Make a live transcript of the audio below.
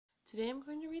Today I'm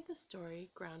going to read the story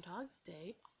Groundhog's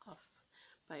Day Off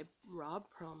by Rob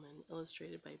Perlman,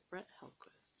 illustrated by Brett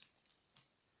Hellquist.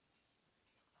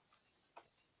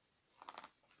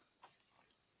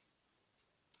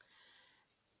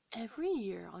 Every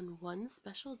year on one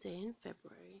special day in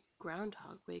February,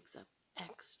 Groundhog wakes up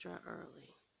extra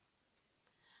early.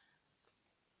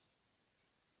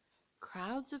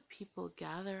 Crowds of people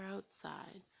gather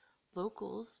outside,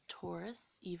 locals,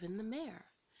 tourists, even the mayor.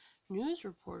 News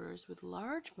reporters with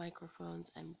large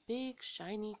microphones and big,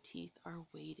 shiny teeth are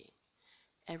waiting.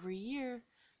 Every year,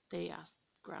 they ask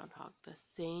Groundhog the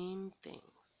same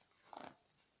things.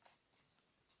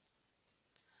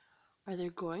 Are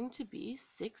there going to be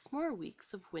 6 more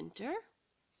weeks of winter?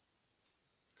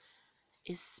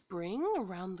 Is spring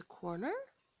around the corner?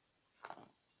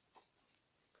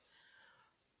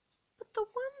 But the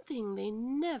one thing they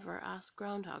never ask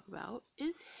Groundhog about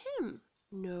is him.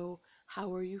 No,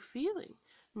 how are you feeling?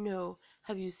 No,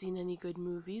 have you seen any good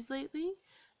movies lately?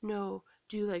 No,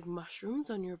 do you like mushrooms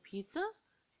on your pizza?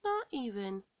 Not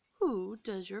even, who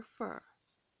does your fur?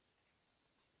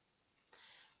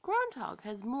 Groundhog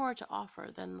has more to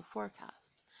offer than the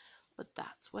forecast, but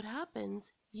that's what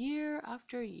happens year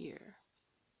after year.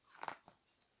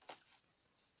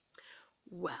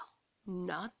 Well,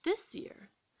 not this year.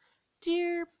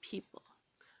 Dear people,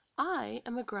 I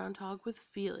am a groundhog with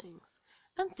feelings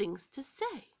and things to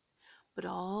say, but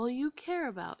all you care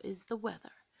about is the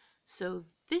weather. So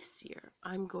this year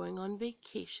I'm going on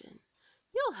vacation.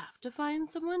 You'll have to find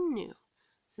someone new.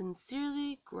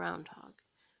 Sincerely, Groundhog.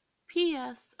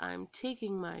 P.S. I'm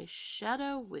taking my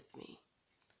shadow with me.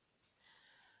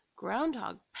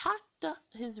 Groundhog packed up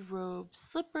his robe,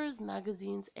 slippers,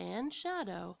 magazines, and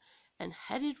shadow and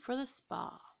headed for the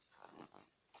spa.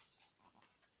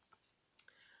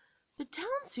 The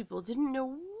townspeople didn't know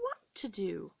what to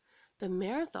do. The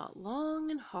mayor thought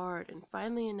long and hard and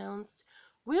finally announced,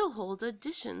 "We'll hold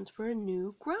auditions for a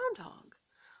new groundhog."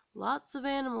 Lots of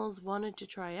animals wanted to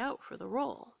try out for the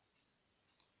role.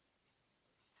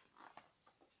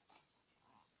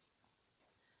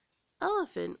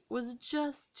 Elephant was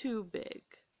just too big.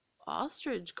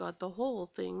 Ostrich got the whole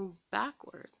thing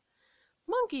backward.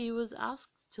 Monkey was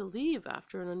asked to leave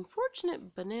after an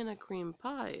unfortunate banana cream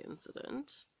pie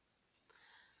incident.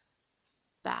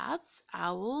 Bats,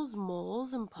 owls,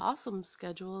 moles, and possum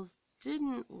schedules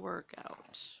didn't work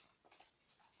out.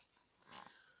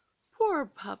 Poor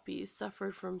Puppy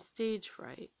suffered from stage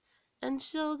fright, and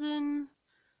Sheldon,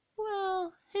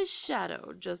 well, his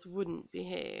shadow just wouldn't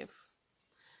behave.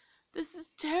 "This is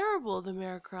terrible," the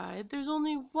mayor cried. "There's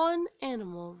only one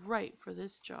animal right for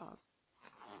this job."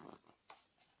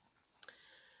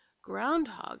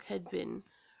 Groundhog had been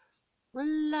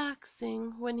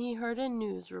relaxing when he heard a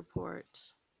news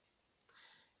report.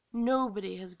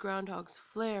 Nobody has Groundhog's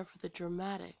flair for the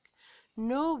dramatic.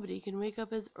 Nobody can wake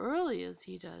up as early as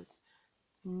he does.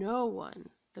 No one,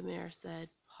 the mayor said,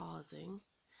 pausing,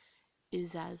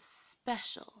 is as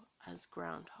special as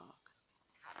Groundhog.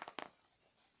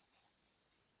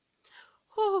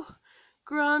 Oh,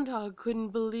 Groundhog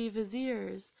couldn't believe his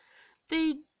ears.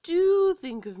 "They do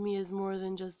think of me as more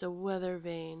than just a weather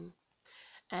vane."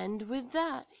 And with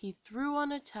that, he threw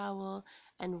on a towel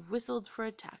and whistled for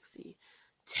a taxi.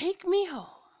 "Take me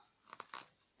home."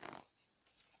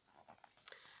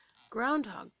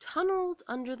 Groundhog tunneled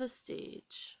under the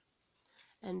stage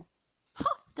and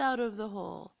popped out of the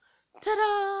hole.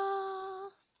 Ta-da!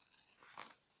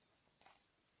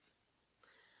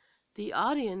 The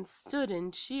audience stood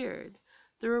and cheered.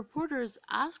 The reporters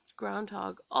asked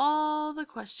Groundhog all the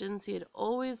questions he had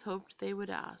always hoped they would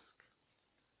ask.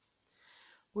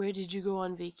 "Where did you go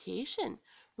on vacation?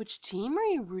 Which team are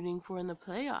you rooting for in the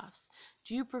playoffs?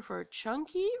 Do you prefer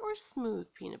chunky or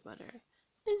smooth peanut butter?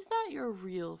 Is that your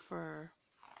real fur?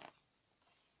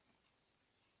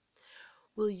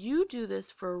 Will you do this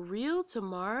for real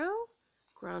tomorrow?"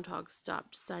 Groundhog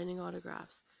stopped signing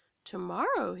autographs.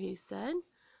 "Tomorrow," he said.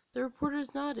 The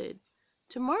reporters nodded.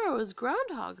 "Tomorrow is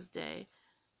Groundhog's Day.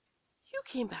 You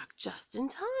came back just in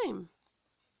time."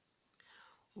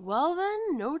 "Well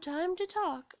then, no time to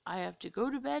talk. I have to go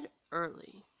to bed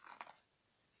early."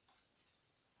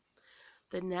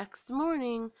 The next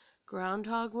morning,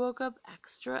 Groundhog woke up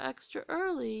extra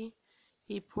early.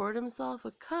 He poured himself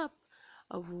a cup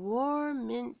of warm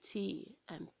mint tea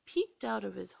and peeked out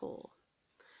of his hole.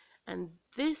 And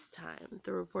this time,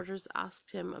 the reporters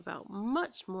asked him about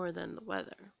much more than the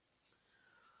weather.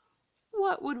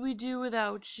 "What would we do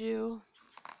without you?"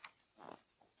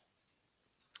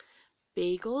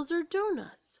 "Bagels or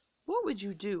donuts? What would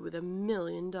you do with $1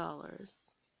 million?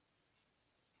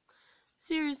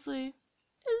 Seriously,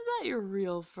 is that your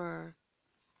real fur?"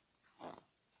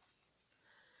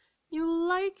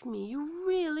 like me. You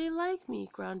really like me,"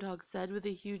 Groundhog said with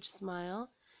a huge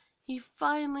smile. He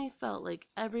finally felt like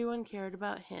everyone cared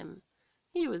about him.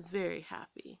 He was very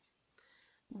happy.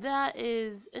 That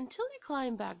is, until he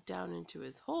climbed back down into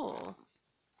his hole,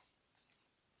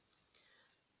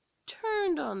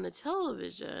 turned on the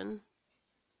television,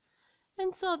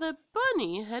 and saw that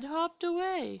Bunny had hopped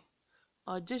away.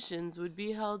 Auditions would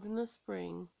be held in the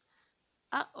spring.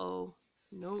 Uh-oh,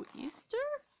 no Easter?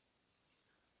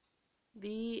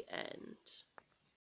 The end.